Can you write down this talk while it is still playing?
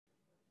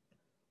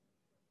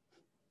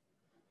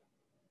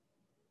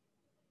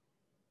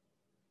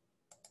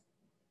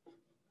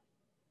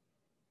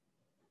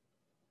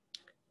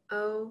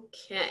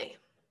Okay,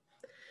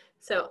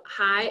 so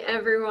hi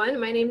everyone,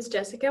 my name is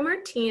Jessica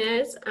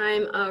Martinez.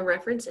 I'm a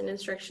reference and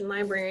instruction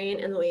librarian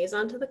and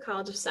liaison to the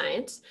College of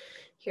Science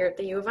here at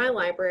the U of I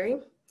Library.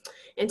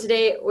 And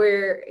today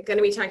we're going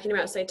to be talking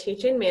about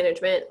citation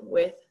management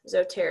with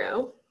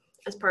Zotero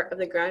as part of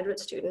the Graduate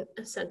Student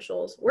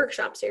Essentials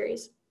Workshop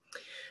Series.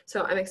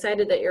 So I'm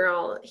excited that you're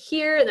all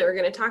here and that we're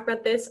going to talk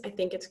about this. I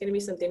think it's going to be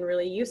something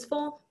really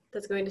useful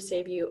that's going to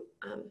save you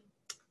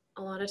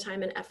a lot of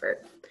time and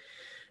effort.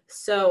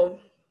 So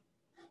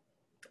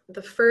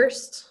the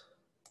first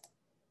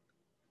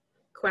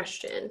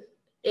question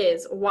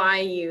is, why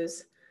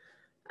use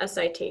a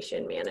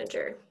citation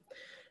manager?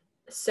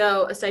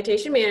 So a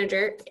citation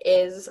manager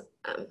is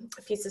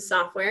a piece of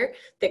software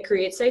that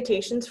creates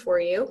citations for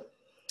you.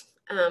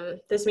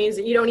 This means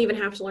that you don't even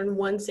have to learn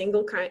one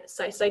single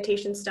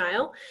citation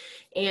style,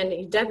 and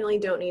you definitely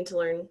don't need to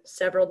learn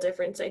several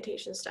different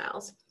citation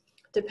styles.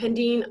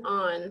 Depending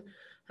on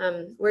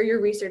where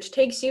your research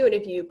takes you and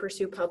if you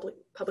pursue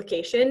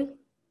publication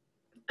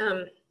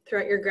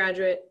throughout your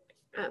grad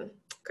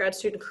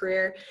student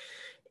career,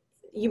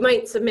 you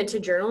might submit to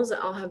journals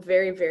that all have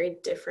very, very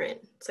different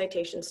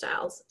citation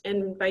styles.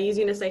 And by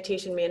using a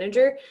citation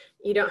manager,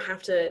 you don't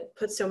have to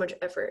put so much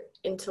effort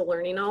into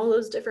learning all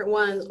those different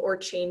ones or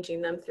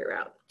changing them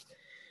throughout.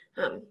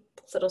 So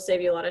it'll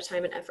save you a lot of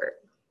time and effort.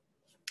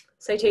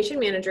 Citation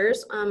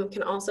managers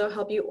can also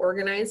help you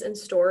organize and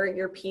store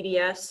your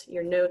PDFs,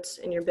 your notes,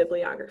 and your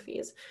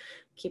bibliographies.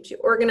 Keeps you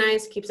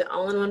organized, keeps it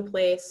all in one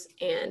place,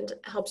 and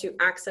helps you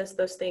access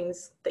those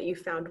things that you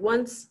found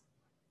once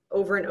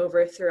over and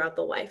over throughout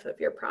the life of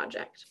your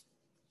project.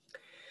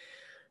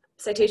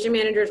 Citation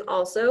managers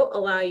also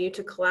allow you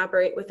to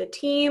collaborate with a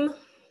team,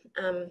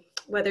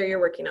 whether you're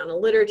working on a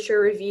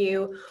literature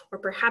review or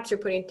perhaps you're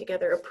putting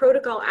together a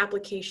protocol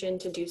application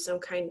to do some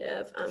kind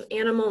of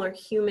animal or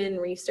human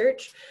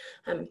research.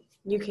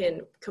 You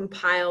can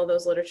compile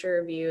those literature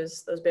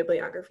reviews, those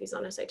bibliographies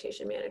on a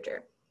citation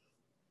manager.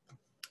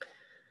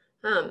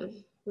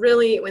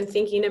 Really, when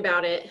thinking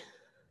about it,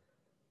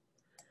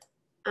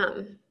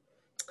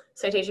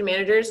 citation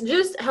managers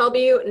just help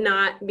you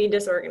not be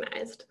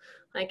disorganized.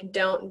 Like,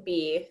 don't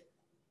be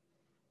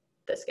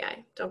this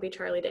guy. Don't be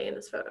Charlie Day in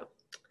this photo.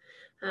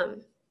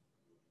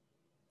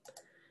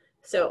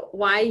 So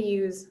why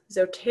use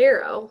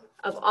Zotero?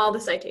 Of all the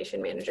citation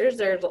managers,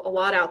 there's a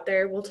lot out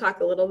there. We'll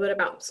talk a little bit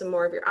about some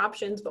more of your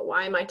options, but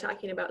why am I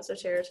talking about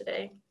Zotero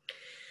today?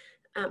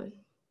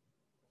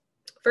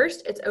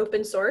 First, it's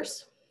open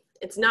source.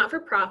 It's not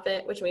for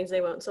profit, which means they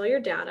won't sell your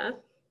data.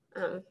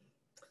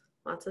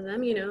 Lots of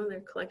them, you know,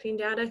 they're collecting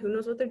data. Who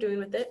knows what they're doing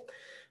with it?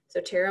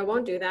 Zotero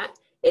won't do that.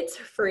 It's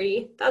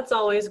free. That's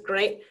always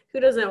great. Who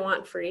doesn't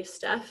want free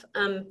stuff?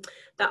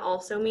 That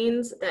also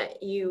means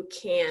that you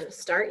can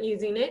start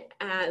using it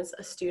as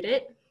a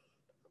student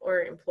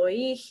or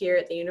employee here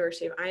at the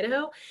University of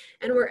Idaho.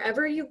 And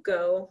wherever you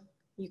go,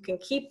 you can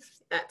keep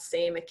that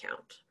same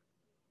account.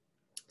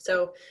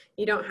 So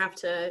you don't have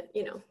to,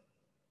 you know,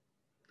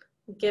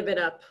 give it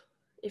up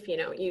if, you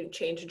know, you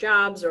change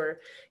jobs or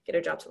get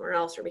a job somewhere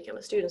else or become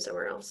a student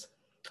somewhere else.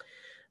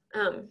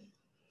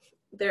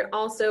 There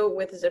also,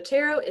 with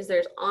Zotero,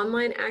 there's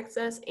online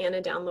access and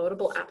a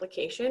downloadable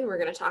application. We're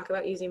going to talk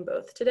about using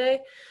both today.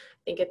 I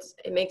think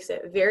it makes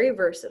it very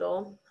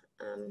versatile.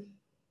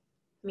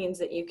 Means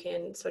that you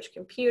can switch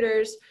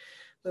computers,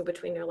 move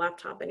between your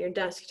laptop and your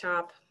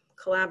desktop,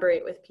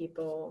 collaborate with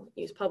people,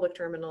 use public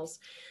terminals,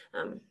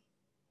 and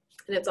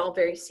it's all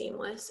very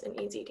seamless and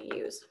easy to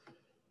use.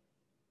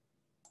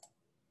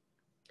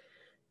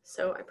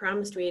 So I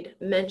promised we'd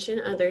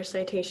mention other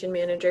citation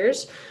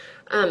managers.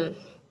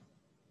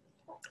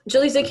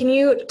 Julissa, can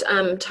you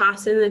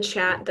toss in the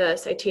chat the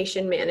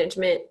citation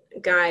management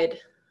guide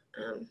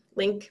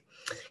link?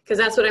 Because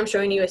that's what I'm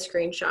showing you a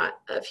screenshot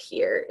of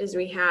here. Is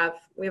we have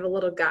a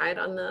little guide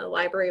on the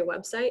library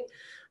website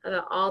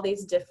about all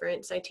these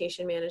different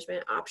citation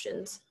management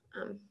options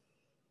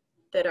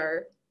that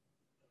are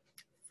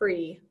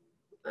free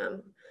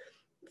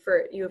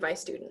for U of I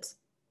students.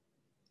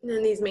 And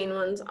then these main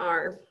ones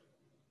are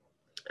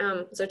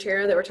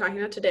Zotero that we're talking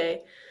about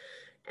today,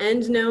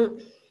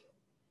 EndNote,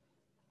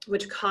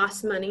 which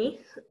costs money,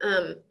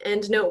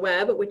 EndNote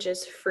Web, which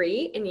is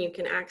free and you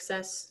can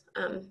access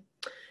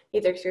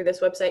either through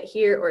this website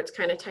here, or it's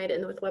kind of tied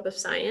in with Web of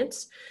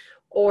Science,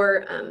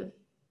 or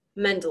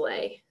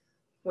Mendeley,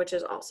 which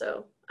is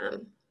also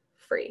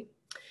free.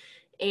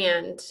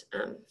 And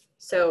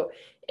so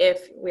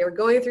if we are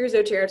going through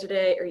Zotero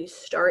today, or you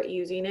start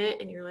using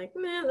it and you're like,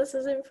 man, this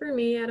isn't for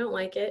me, I don't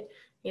like it,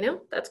 you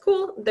know, that's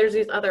cool. There's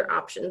these other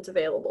options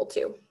available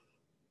too.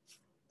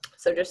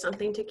 So just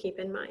something to keep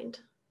in mind.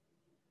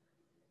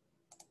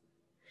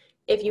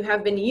 If you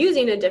have been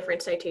using a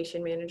different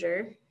citation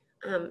manager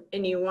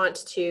and you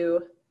want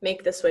to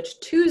make the switch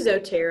to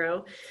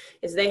Zotero,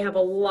 they have a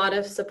lot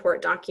of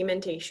support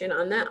documentation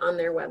on that on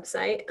their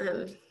website.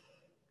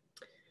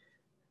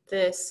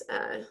 This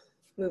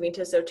moving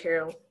to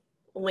Zotero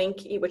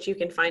link, which you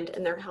can find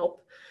in their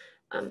help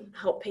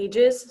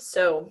pages.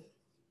 So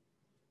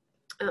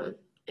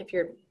if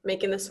you're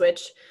making the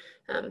switch,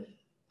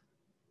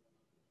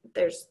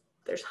 there's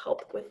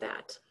help with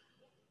that.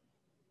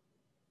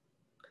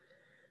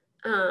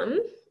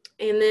 And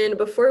then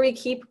before we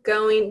keep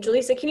going,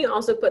 Jaleesa, can you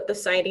also put the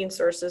citing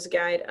sources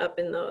guide up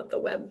in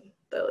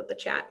the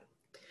chat?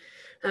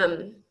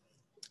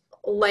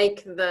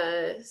 Like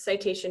the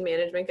citation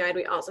management guide,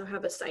 we also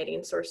have a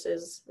citing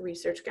sources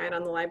research guide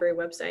on the library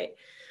website,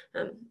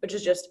 which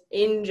is just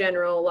in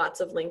general, lots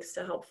of links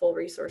to helpful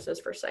resources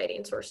for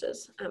citing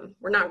sources.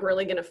 We're not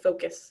really going to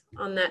focus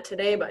on that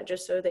today, but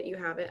just so that you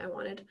have it, I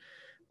want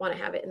to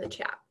have it in the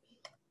chat.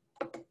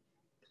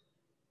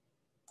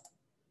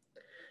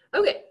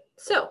 Okay,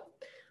 so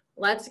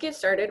let's get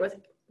started with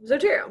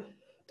Zotero.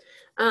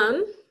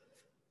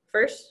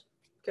 First,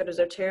 go to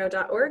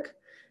zotero.org.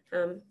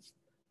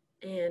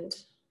 And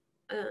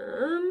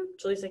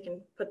Jaleesa can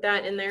put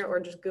that in there,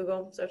 or just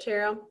Google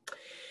Zotero.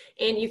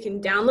 And you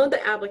can download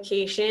the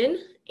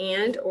application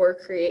and or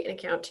create an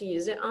account to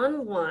use it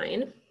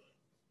online.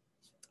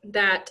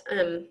 That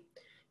you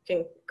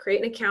can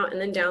create an account and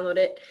then download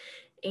it,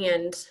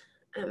 and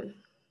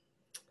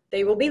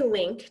they will be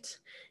linked.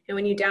 And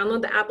when you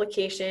download the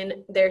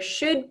application, there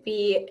should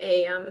be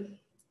a,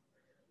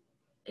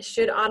 it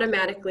should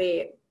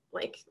automatically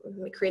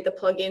create the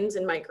plugins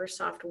in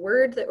Microsoft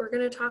Word that we're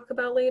going to talk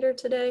about later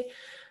today.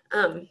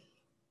 And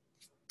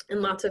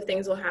lots of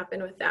things will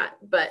happen with that.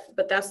 But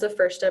that's the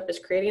first step, is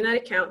creating that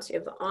account. So you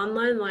have the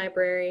online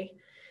library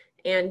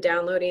and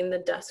downloading the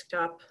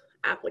desktop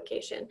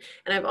application.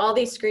 And I have all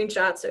these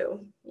screenshots,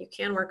 so you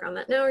can work on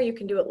that now, or you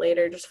can do it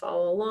later. Just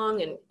follow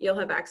along, and you'll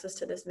have access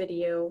to this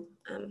video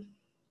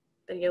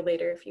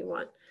later if you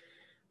want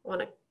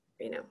to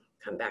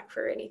come back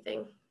for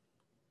anything.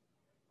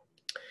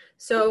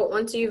 So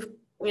once you've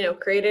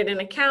created an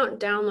account,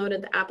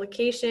 downloaded the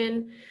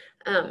application,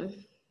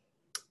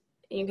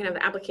 you can have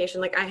the application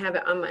like I have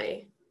it on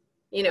my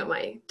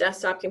my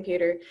desktop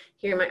computer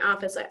here in my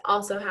office. I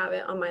also have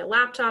it on my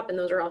laptop, and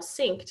those are all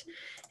synced.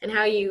 And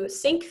how you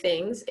sync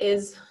things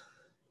is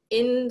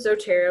in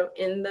Zotero,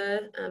 in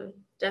the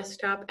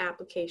desktop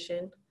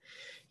application,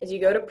 is you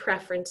go to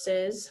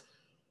Preferences,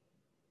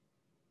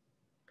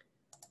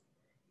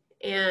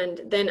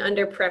 and then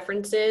under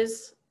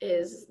Preferences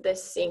is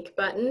this sync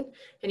button,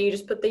 and you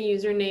just put the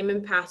username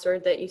and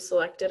password that you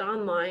selected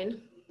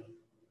online,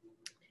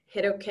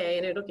 hit OK,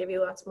 and it'll give you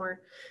lots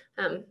more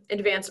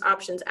advanced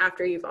options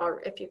after you've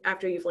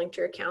linked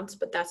your accounts,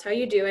 but that's how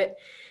you do it.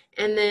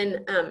 And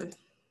then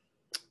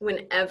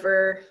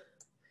whenever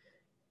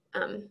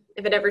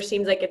if it ever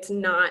seems like it's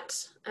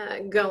not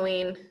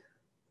going,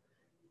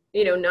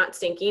 not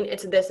syncing,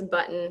 it's this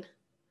button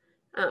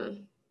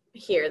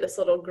here, this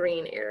little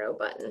green arrow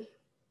button.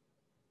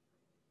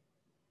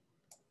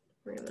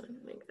 We're gonna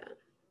make that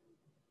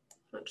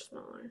much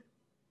smaller.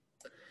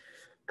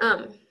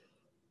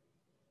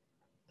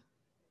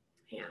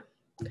 Yeah,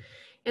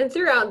 and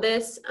throughout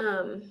this,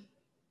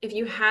 if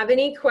you have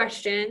any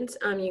questions,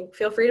 you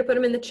feel free to put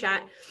them in the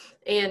chat,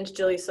 and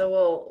Jaleesa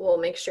will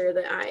make sure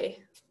that I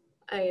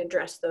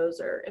address those,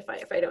 or if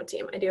I don't see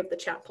them. I do have the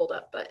chat pulled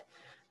up, but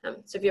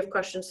so if you have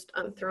questions,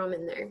 throw them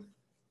in there.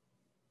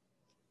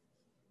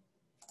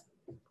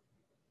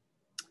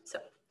 So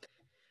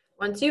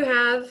once you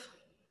have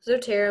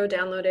Zotero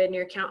downloaded and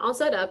your account all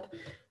set up,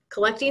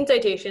 collecting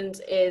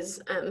citations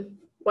is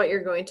what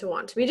you're going to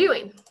want to be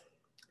doing.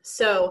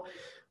 So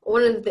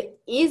one of the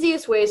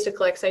easiest ways to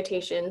collect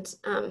citations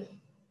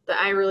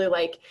that I really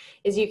like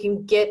is you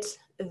can get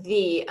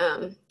the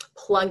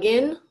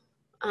plugin.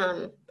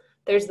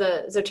 There's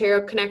the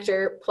Zotero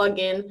connector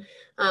plugin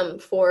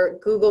for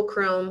Google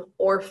Chrome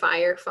or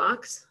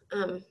Firefox.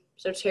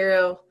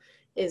 Zotero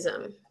is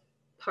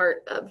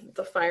part of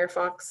the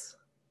Firefox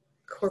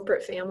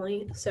corporate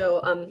family,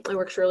 so it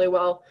works really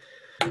well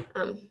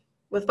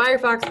with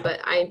Firefox, but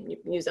I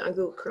use it on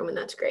Google Chrome, and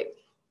that's great.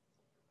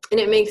 And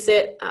it makes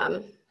it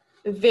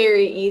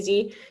very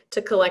easy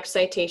to collect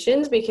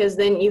citations, because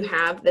then you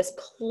have this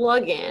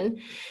plugin.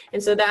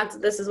 And so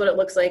this is what it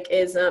looks like.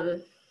 Is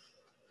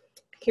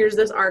here's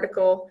this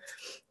article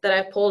that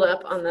I pulled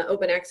up on the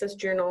Open Access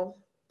Journal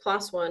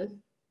PLOS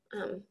One.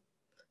 So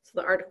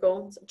the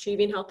article is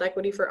Achieving Health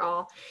Equity for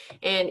All,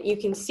 and you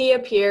can see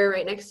up here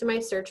right next to my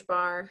search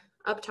bar,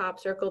 up top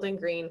circled in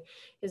green,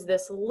 is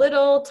this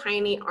little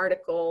tiny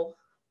article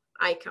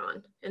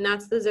icon, and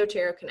that's the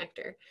Zotero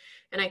connector.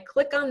 And I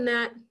click on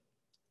that,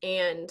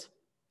 and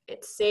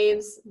it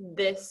saves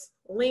this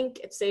link.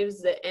 It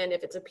saves and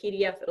if it's a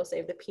PDF, it'll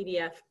save the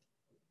PDF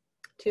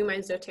to my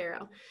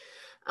Zotero.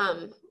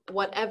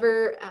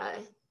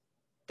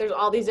 There's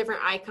all these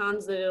different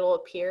icons that it'll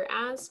appear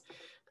as,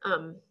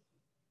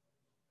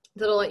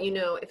 that'll let you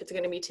know if it's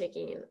going to be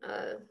taking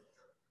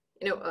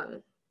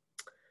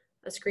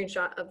a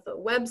screenshot of the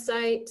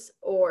website,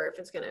 or if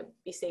it's going to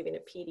be saving a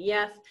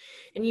PDF.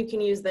 And you can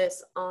use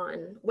this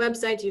on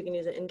websites, you can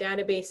use it in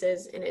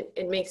databases, and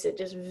it makes it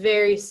just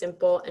very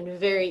simple and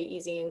very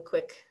easy and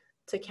quick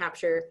to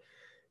capture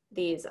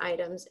these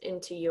items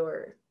into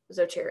your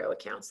Zotero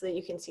account so that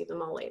you can see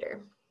them all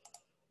later.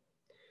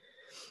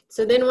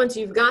 So then once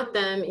you've got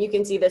them, you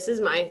can see this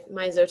is my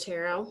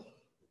Zotero,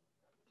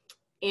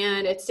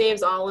 and it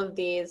saves all of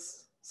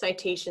these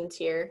citations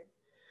here.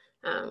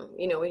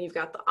 You know, when you've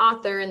got the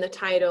author and the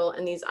title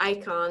and these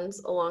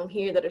icons along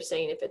here that are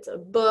saying if it's a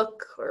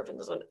book or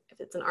if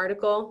it's an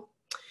article.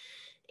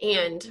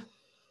 And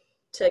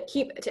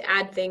to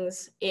add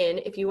things in,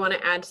 if you want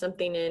to add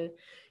something in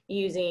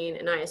using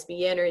an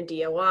ISBN or a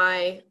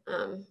DOI,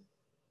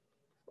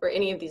 or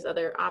any of these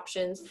other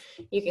options,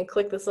 you can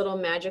click this little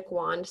magic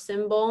wand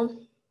symbol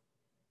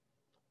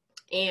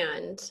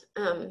and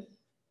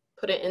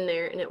put it in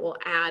there, and it will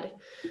add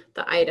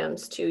the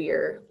items to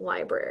your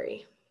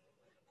library.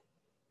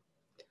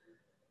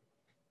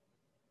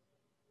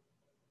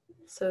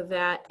 So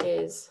that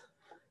is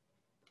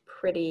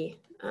pretty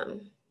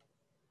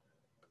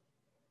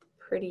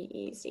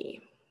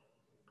easy.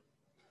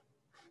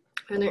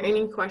 Are there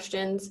any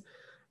questions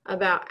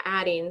about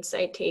adding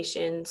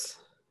citations?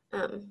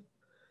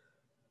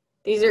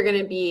 These are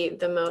going to be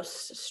the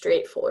most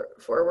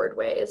straightforward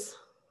ways.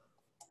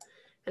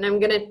 And I'm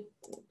going to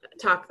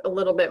talk a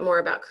little bit more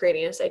about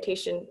creating a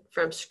citation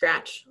from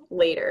scratch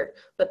later,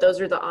 but those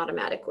are the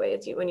automatic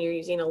ways when you're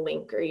using a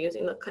link or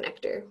using the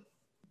connector.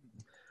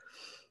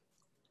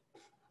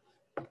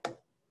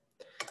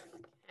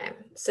 Okay.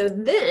 So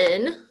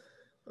then,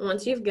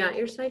 once you've got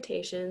your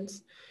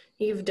citations,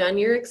 you've done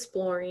your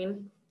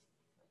exploring,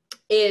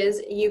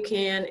 is you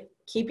can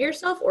keep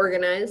yourself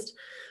organized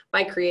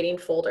by creating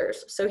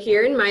folders. So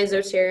here in my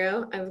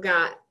Zotero, I've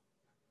got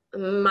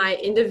my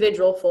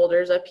individual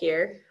folders up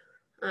here.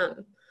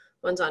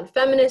 One's on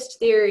feminist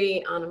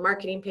theory, on a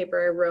marketing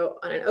paper I wrote,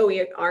 on an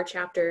OER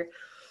chapter.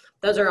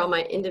 Those are all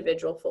my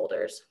individual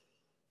folders.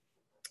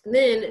 And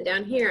then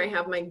down here, I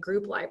have my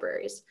group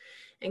libraries.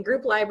 And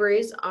group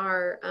libraries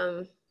are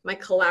my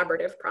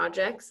collaborative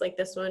projects, like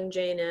this one,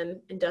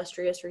 J&M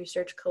Industrious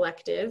Research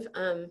Collective,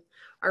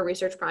 are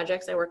research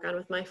projects I work on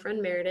with my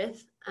friend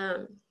Meredith.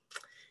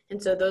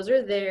 And so those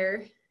are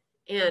there,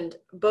 and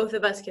both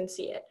of us can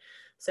see it.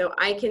 So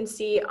I can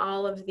see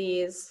all of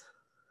these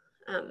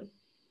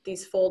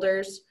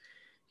folders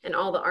and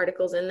all the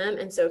articles in them,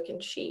 and so can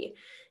she.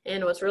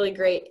 And what's really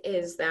great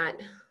is that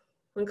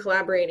when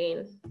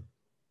collaborating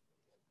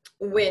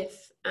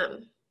with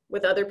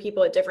other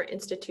people at different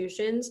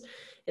institutions,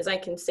 is I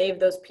can save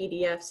those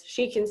PDFs,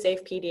 she can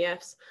save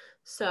PDFs.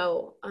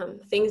 So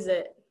things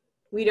that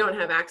we don't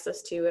have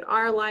access to at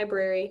our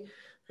library,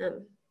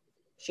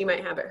 she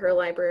might have at her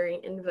library,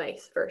 and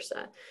vice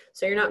versa.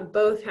 So you're not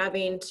both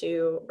having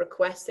to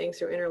request things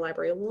through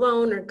interlibrary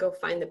loan or go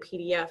find the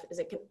PDF, as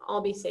it can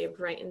all be saved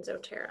right in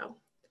Zotero.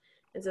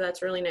 And so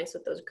that's really nice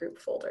with those group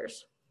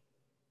folders.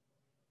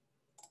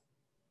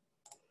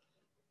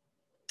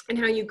 And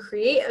how you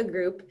create a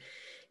group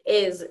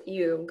is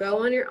you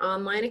go on your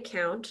online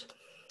account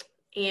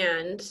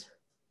and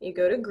you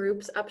go to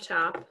groups up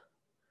top.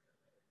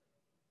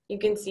 You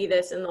can see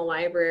this in the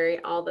library,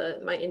 all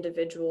my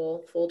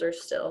individual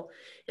folders still.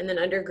 And then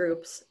under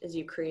groups is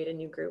you create a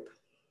new group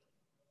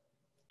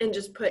and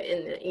just put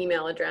in the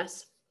email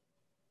address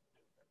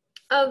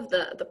of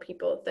the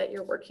people that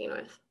you're working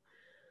with.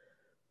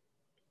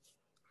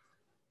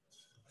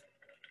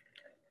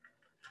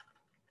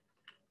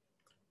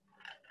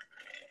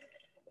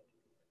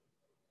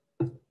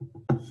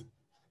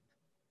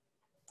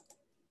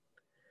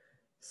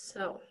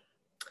 So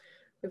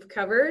we've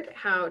covered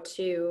how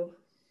to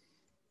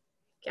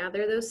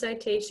gather those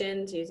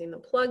citations using the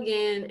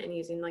plugin and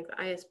using like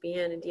the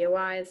ISBN and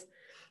DOIs,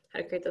 how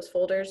to create those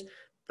folders.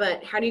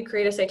 But how do you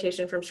create a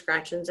citation from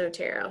scratch in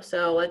Zotero?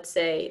 So let's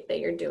say that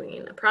you're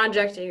doing a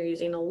project and you're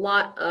using a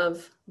lot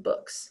of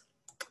books.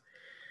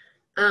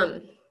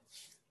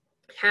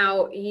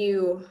 How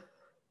you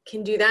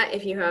can do that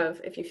if you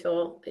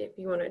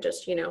want to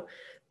just,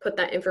 put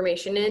that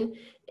information in,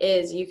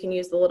 is you can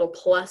use the little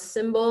plus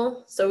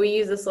symbol. So we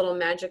use this little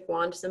magic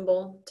wand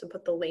symbol to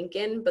put the link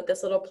in, but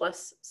this little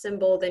plus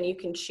symbol, then you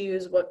can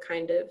choose what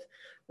kind of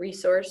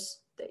resource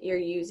that you're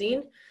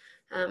using.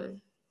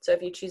 So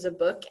if you choose a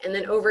book, and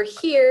then over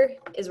here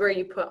is where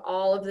you put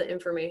all of the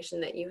information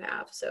that you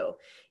have. So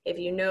if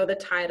you know the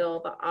title,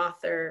 the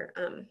author,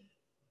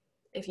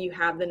 if you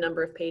have the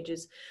number of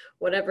pages,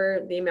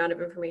 whatever the amount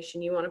of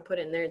information you want to put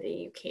in there that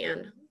you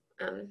can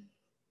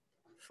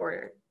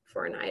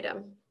for an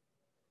item.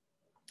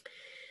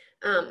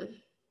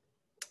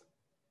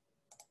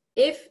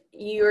 If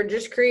you're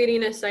just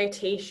creating a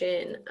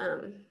citation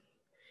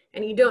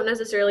and you don't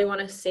necessarily want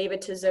to save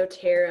it to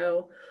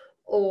Zotero,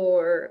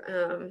 or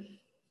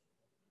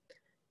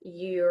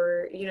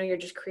you're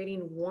just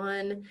creating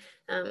one,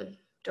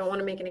 don't want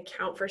to make an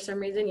account for some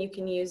reason, you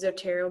can use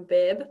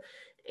ZoteroBib,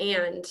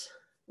 and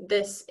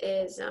this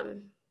is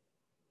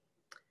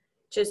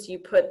just you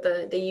put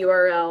the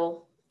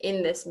URL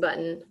in this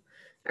button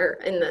or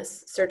in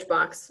this search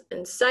box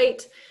and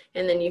cite,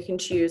 and then you can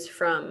choose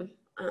from,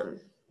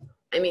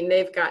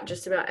 they've got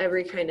just about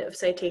every kind of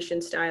citation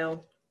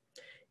style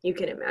you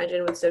can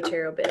imagine with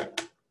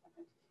ZoteroBib.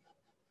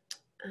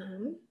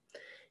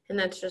 And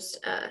that's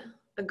just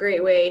a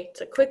great way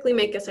to quickly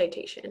make a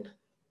citation.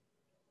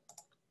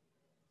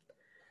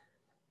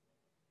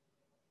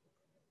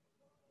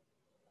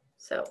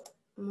 So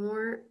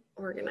more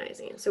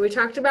organizing. So we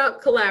talked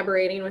about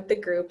collaborating with the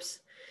groups.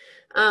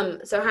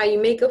 So how you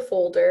make a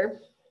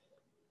folder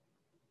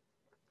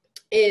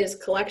is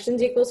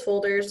collections equals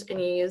folders, and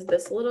you use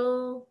this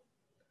little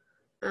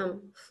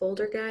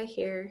folder guy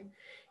here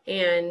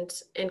and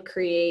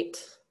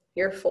create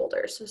your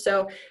folders.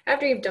 So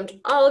after you've dumped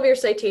all of your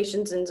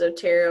citations in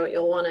Zotero,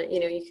 you'll want to,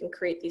 you can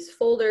create these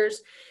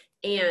folders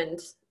and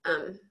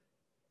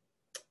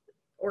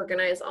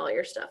organize all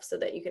your stuff so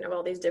that you can have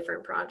all these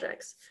different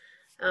projects.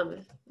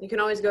 You can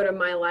always go to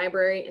my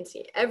library and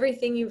see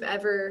everything you've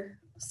ever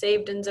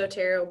saved in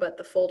Zotero, but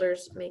the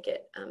folders make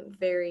it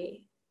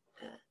very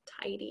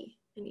tidy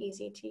and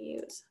easy to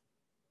use.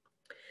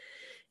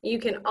 You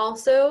can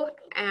also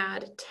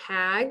add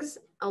tags.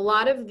 A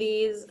lot of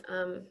these,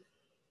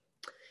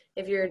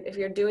 if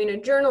you're doing a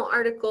journal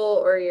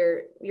article or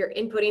you're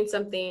inputting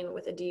something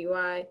with a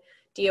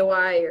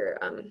DOI or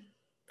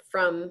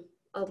from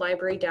a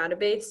library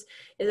database,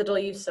 is it'll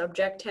use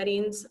subject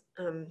headings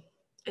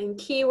and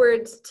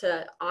keywords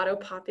to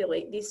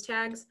auto-populate these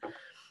tags,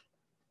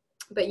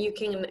 but you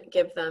can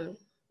give them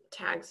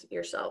tags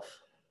yourself.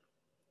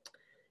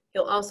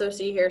 You'll also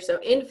see here,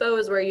 so info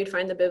is where you'd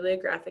find the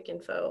bibliographic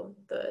info,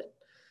 the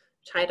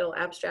title,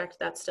 abstract,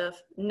 that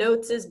stuff.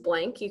 Notes is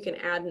blank, you can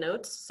add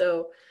notes.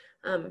 So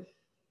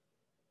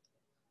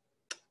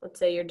let's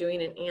say you're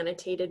doing an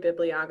annotated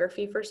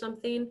bibliography for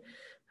something,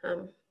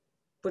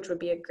 which would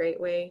be a great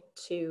way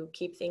to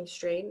keep things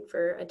straight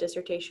for a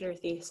dissertation or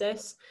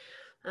thesis.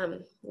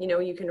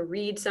 You can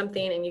read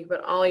something and you can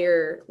put all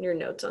your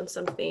notes on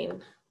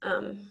something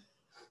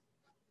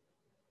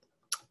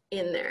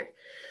in there.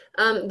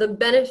 The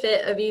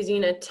benefit of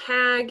using a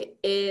tag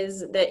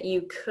is that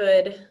you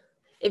could,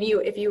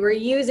 if you were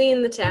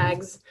using the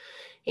tags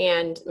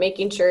and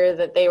making sure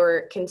that they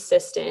were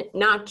consistent,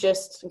 not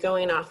just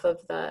going off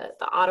of the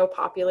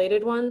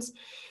auto-populated ones,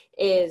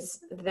 is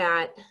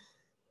that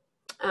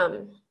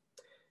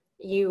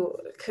you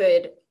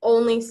could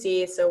only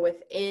see, so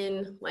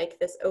within like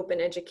this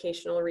open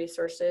educational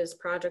resources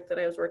project that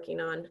I was working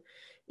on,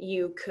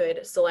 you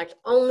could select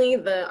only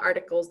the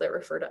articles that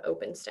refer to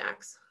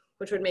OpenStax,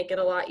 which would make it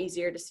a lot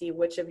easier to see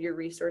which of your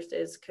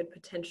resources could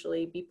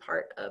potentially be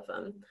part of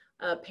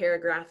a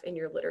paragraph in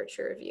your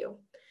literature review.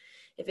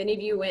 If any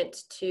of you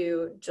went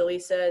to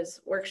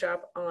Jaleesa's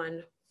workshop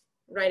on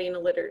writing a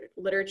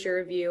literature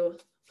review,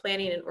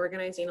 planning and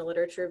organizing a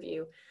literature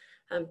review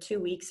 2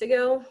 weeks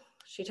ago,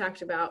 she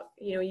talked about,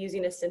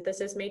 using a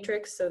synthesis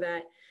matrix so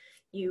that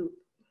you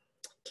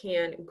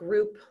can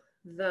group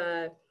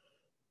the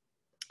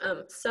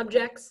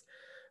subjects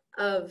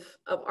of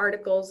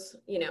articles,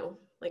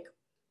 like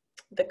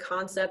the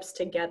concepts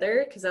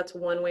together, because that's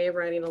one way of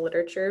writing a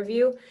literature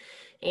review.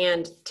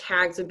 And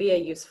tags would be a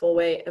useful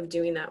way of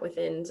doing that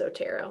within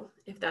Zotero,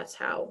 if that's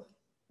how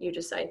you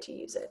decide to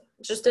use it.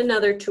 It's just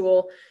another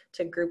tool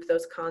to group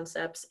those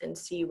concepts and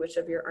see which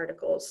of your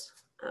articles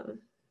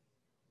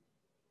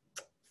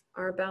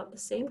are about the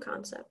same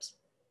concepts.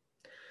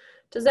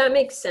 Does that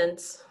make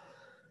sense?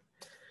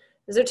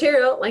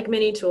 Zotero, like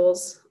many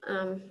tools,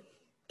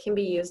 can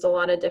be used a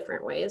lot of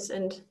different ways,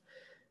 and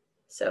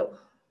so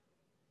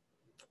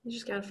you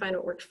just gotta find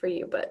what works for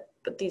you, but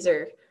these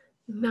are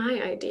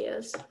my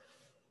ideas.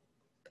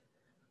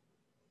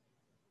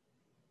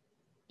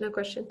 No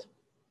questions?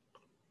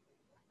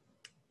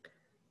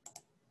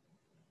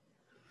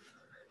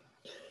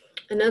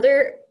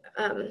 Another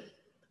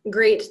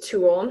great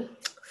tool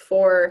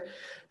for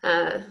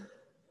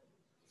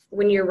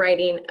when you're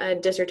writing a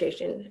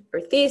dissertation or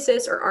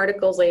thesis or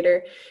articles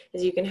later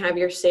is you can have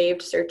your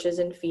saved searches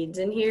and feeds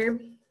in here.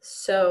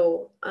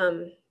 So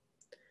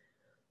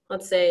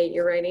let's say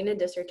you're writing a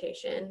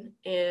dissertation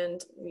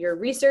and your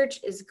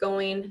research is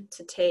going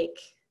to take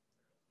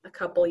a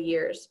couple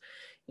years.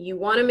 You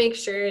want to make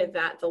sure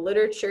that the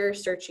literature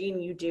searching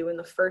you do in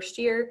the first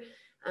year,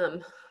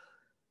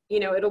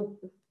 it'll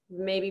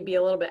maybe be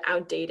a little bit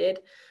outdated,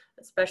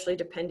 especially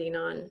depending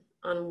on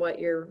what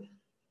your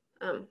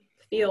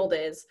field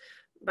is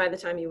by the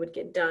time you would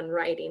get done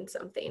writing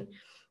something.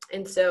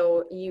 And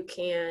so you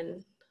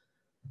can,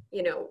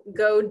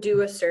 go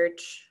do a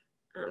search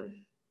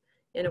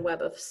in a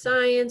Web of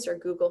Science or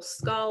Google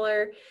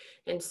Scholar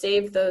and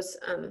save those,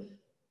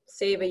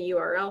 save a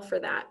URL for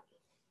that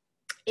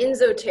in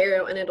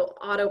Zotero, and it'll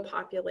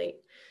auto-populate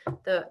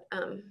the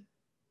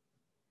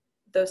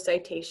those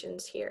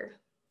citations here.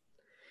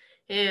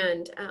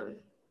 And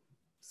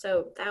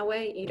so that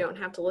way you don't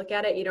have to look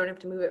at it, you don't have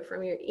to move it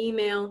from your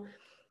email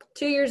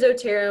to your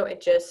Zotero,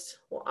 it just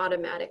will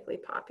automatically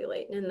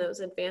populate. And in those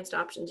advanced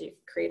options, you can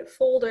create a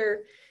folder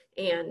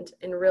and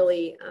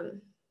really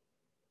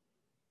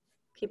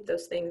keep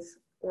those things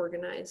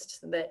organized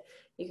so that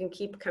you can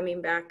keep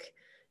coming back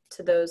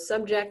to those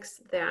subjects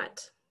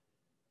that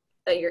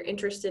you're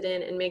interested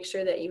in, and make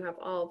sure that you have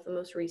all of the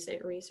most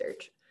recent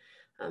research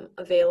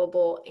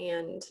available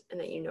and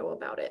that you know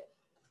about it.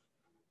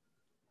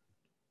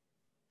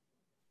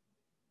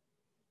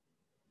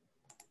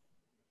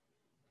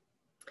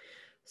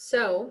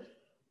 So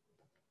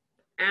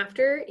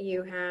after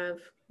you have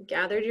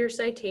gathered your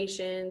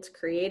citations,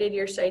 created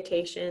your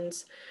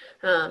citations,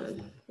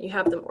 you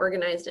have them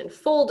organized in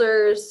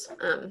folders,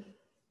 and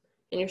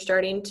you're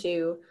starting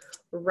to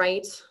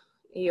write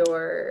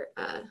your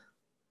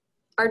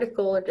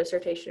article or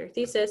dissertation or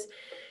thesis,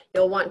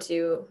 you'll want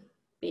to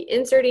be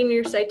inserting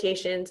your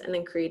citations and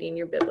then creating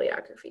your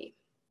bibliography,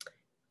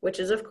 which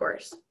is, of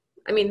course,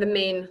 I mean,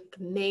 the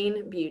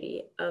main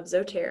beauty of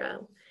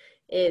Zotero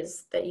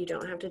is that you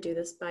don't have to do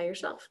this by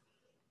yourself.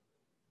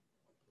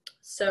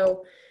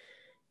 So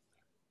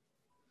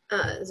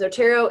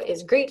Zotero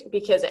is great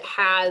because it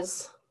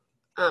has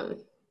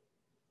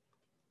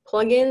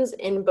plugins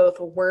in both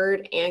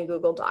Word and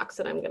Google Docs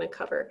that I'm going to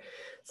cover.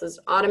 So it's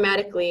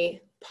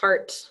automatically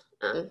part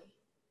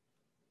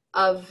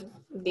of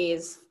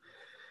these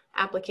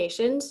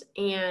applications,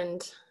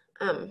 and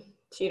so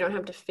you don't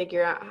have to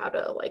figure out how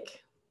to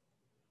like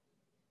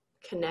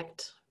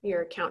connect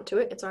your account to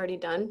it. It's already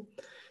done.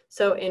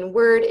 So in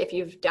Word, if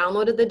you've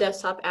downloaded the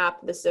desktop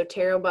app, the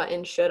Zotero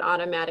button should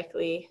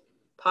automatically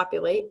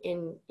populate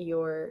in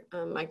your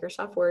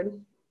Microsoft Word.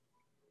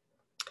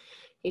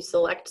 You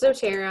select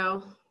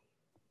Zotero,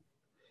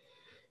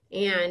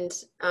 and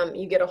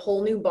you get a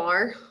whole new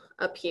bar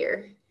up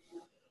here.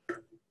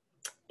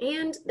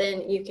 And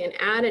then you can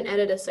add and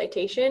edit a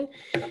citation,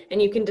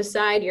 and you can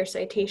decide your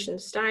citation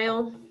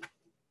style.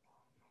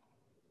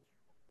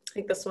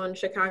 Like this one,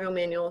 Chicago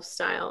Manual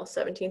Style,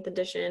 17th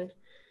edition.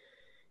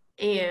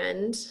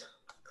 And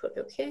click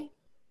OK.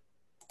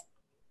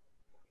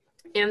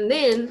 And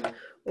then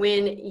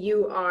when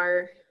you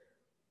are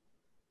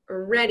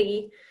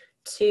ready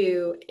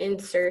to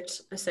insert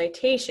a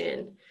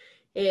citation,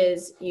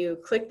 is you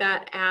click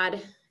that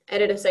add,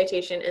 edit a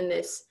citation, and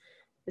this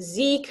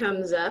Z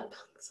comes up,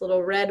 this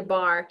little red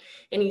bar,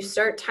 and you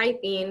start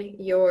typing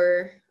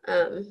your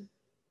the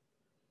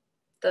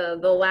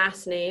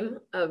last name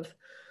of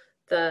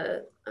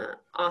the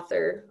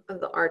author of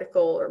the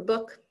article or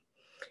book,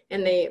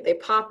 and they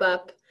pop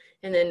up,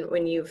 and then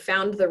when you've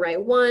found the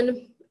right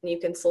one, you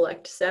can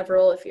select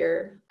several if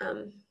you're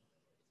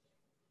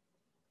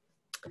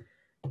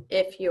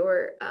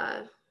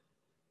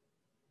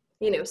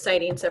you know,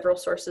 citing several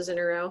sources in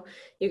a row.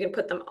 You can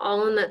put them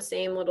all in that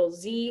same little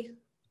Z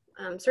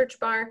search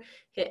bar,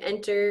 hit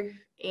enter,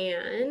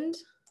 and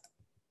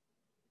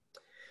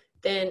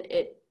then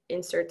it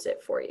inserts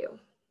it for you.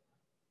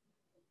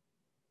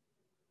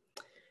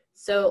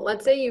 So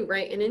let's say you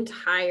write an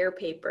entire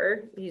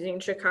paper using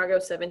Chicago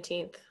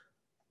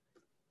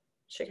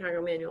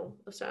Manual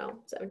of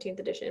Style, 17th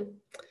edition.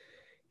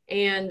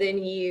 And then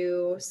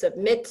you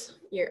submit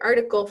your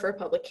article for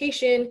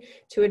publication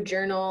to a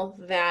journal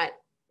that,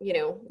 you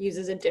know,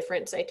 uses a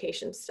different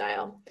citation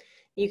style.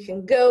 You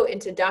can go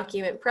into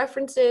document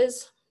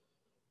preferences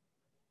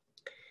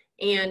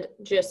and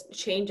just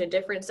change a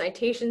different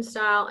citation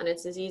style, and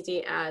it's as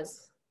easy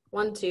as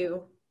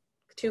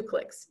two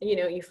clicks. You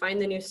know, you find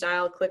the new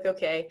style, click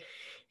OK,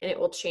 and it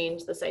will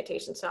change the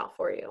citation style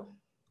for you.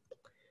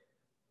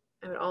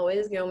 I would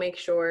always go make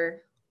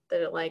sure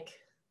that it like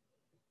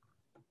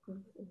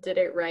did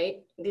it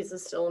right. This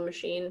is still a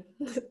machine.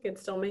 It can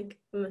still make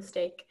a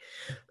mistake.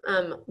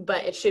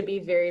 But it should be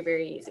very,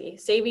 very easy,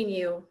 saving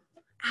you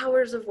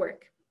hours of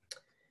work.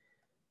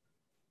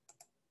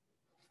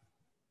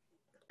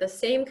 The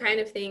same kind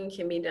of thing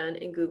can be done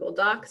in Google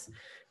Docs.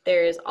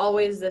 There is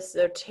always this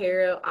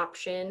Zotero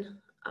option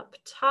up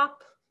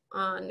top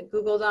on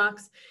Google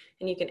Docs,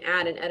 and you can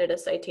add and edit a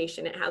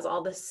citation. It has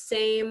all the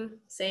same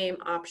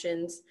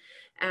options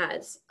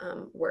as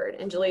Word.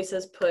 And Jaleesa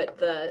has put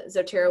the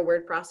Zotero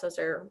word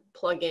processor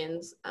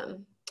plugins,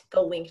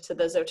 the link to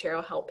the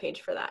Zotero help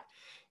page for that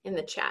in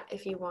the chat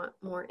if you want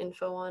more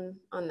info on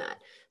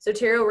that.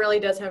 Zotero really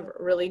does have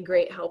really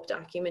great help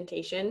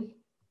documentation.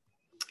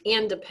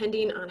 And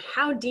depending on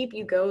how deep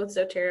you go with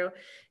Zotero,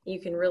 you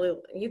could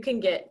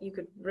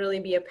really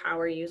be a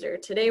power user.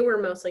 Today,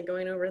 we're mostly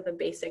going over the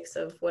basics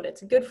of what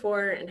it's good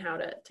for and how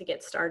to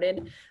get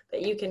started,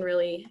 but you can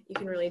really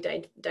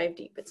dive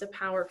deep. It's a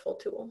powerful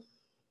tool.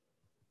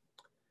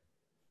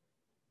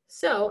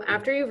 So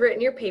after you've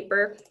written your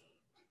paper,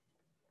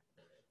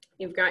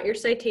 you've got your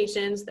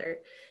citations, they're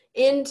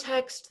in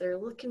text, they're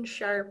looking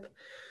sharp.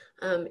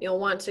 You'll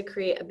want to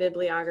create a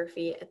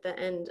bibliography at the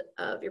end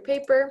of your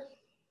paper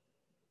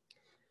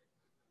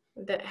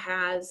that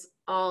has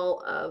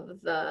all of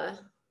the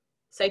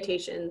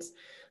citations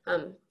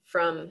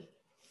from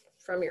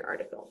your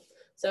article.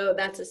 So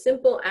that's as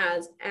simple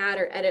as add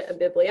or edit a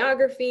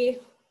bibliography,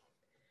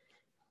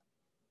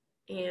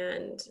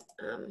 and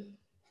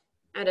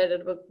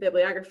edit a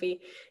bibliography,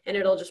 and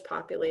it'll just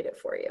populate it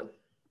for you.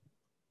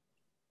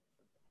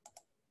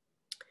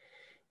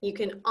 You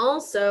can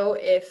also,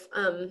 if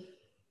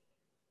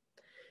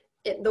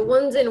the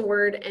ones in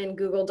Word and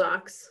Google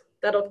Docs,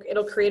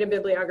 it'll create a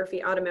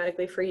bibliography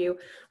automatically for you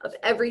of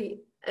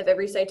every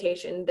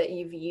citation that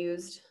you've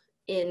used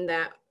in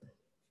that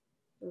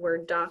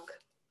Word doc.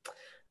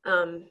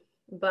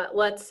 But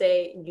let's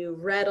say you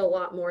read a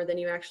lot more than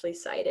you actually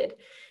cited,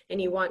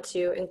 and you want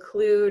to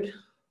include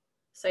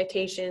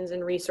citations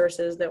and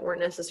resources that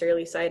weren't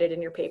necessarily cited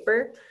in your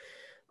paper.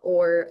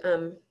 or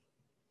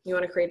you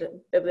want to create a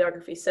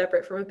bibliography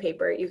separate from a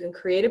paper, you can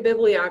create a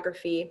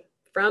bibliography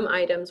from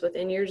items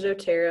within your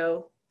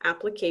Zotero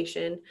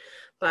application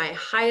by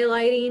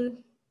highlighting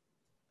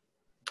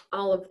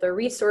all of the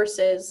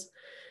resources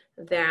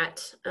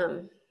that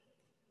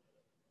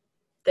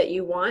that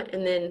you want,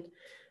 and then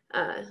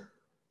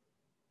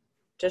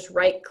just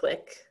right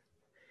click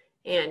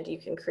and you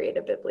can create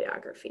a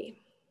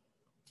bibliography.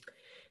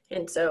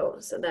 And so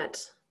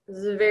that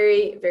is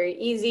very, very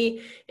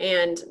easy,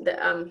 and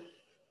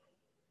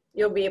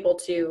you'll be able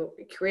to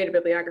create a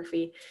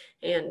bibliography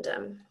and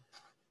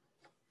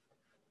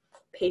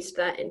paste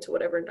that into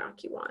whatever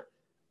doc you want.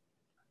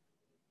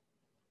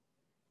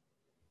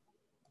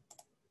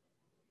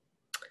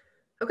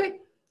 Okay,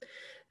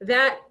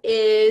 that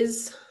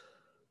is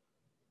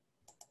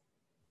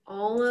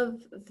all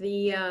of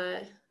the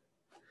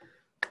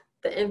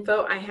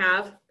info I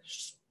have.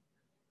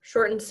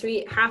 Short and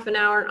sweet, half an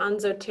hour on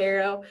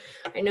Zotero.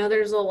 I know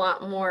there's a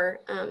lot more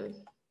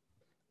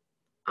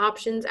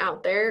options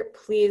out there.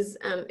 Please,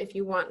 if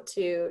you want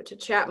to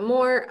chat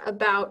more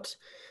about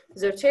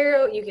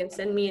Zotero, you can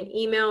send me an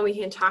email. We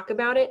can talk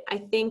about it. I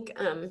think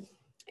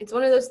it's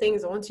one of those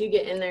things, once you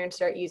get in there and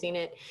start using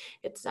it,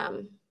 it's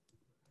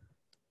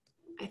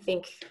I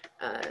think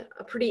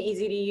a pretty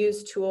easy to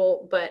use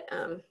tool, but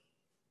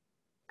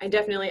I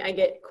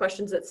get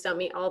questions that stump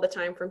me all the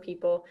time from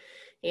people,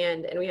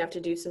 and we have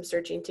to do some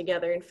searching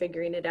together and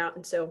figuring it out.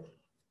 And so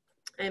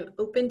I'm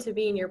open to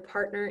being your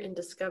partner in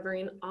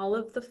discovering all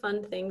of the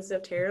fun things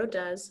Zotero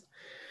does.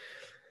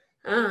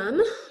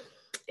 And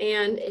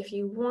if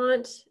you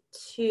want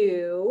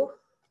to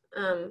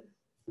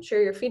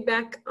share your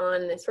feedback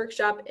on this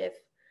workshop, if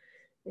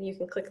you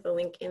can click the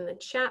link in the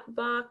chat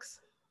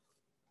box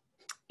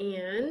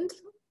and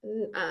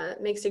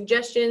make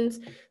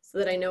suggestions so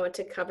that I know what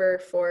to cover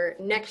for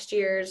next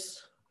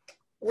year's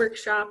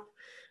workshop.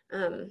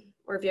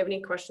 Or if you have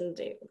any questions,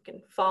 you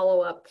can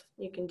follow up.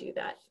 You can do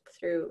that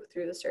through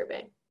the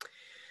survey.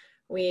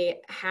 We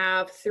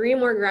have 3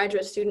 more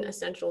graduate student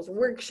essentials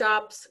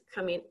workshops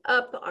coming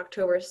up.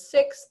 October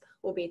 6th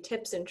will be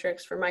tips and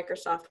tricks for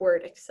Microsoft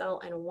Word,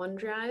 Excel, and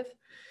OneDrive.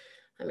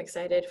 I'm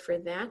excited for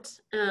that.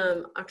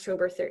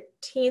 October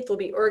 13th will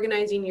be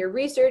organizing your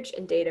research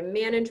and data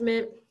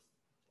management.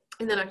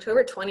 And then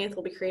October 20th,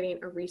 we'll be creating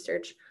a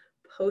research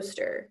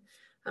poster.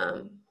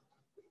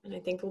 And I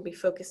think we'll be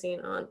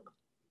focusing on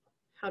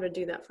how to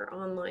do that for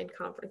online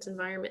conference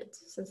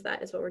environments, since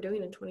that is what we're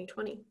doing in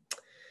 2020.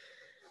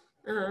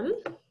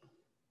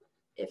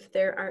 If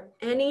there are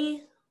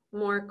any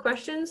more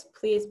questions,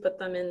 please put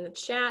them in the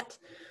chat.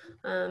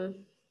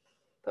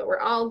 But we're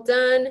all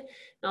done.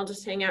 And I'll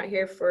just hang out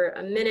here for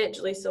a minute.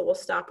 Jaleesa will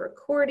stop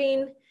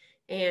recording.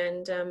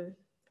 And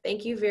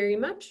thank you very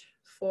much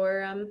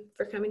for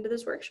coming to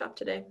this workshop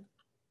today.